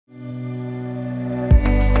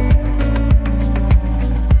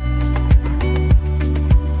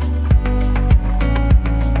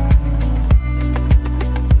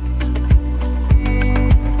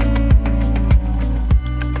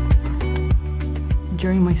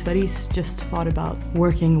during my studies, just thought about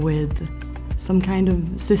working with some kind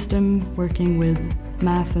of system, working with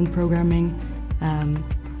math and programming.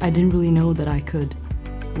 I didn't really know that I could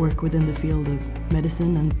work within the field of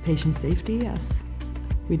medicine and patient safety as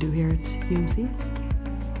we do here at UMC.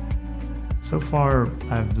 So far,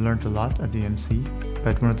 I've learned a lot at the UMC,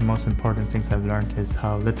 but one of the most important things I've learned is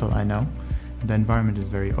how little I know. The environment is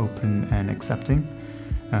very open and accepting,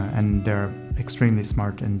 and there are extremely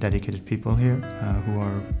smart and dedicated people here who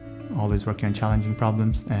are always working on challenging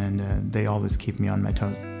problems, and they always keep me on my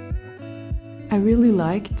toes. I really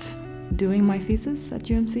liked doing my thesis at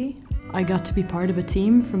UMC. I got to be part of a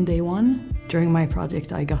team from day one. During my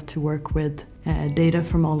project, I got to work with data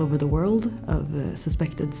from all over the world of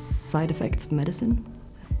suspected side effects of medicine.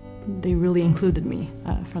 They really included me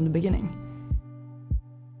from the beginning.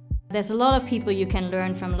 There's a lot of people you can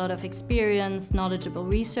learn from, a lot of experienced, knowledgeable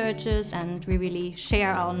researchers, and we really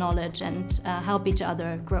share our knowledge and help each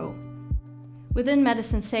other grow. Within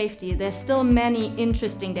medicine safety, there's still many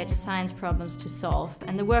interesting data science problems to solve,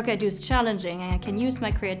 and the work I do is challenging, and I can use my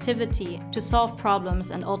creativity to solve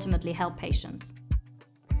problems and ultimately help patients.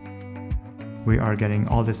 We are getting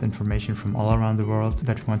all this information from all around the world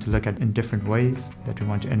that we want to look at in different ways, that we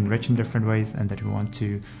want to enrich in different ways, and that we want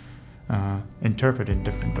to interpret in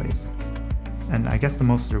different ways. And I guess the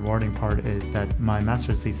most rewarding part is that my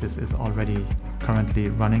master's thesis is already currently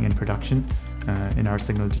running in production in our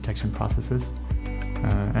signal detection processes,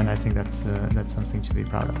 and I think that's something to be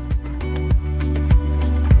proud of.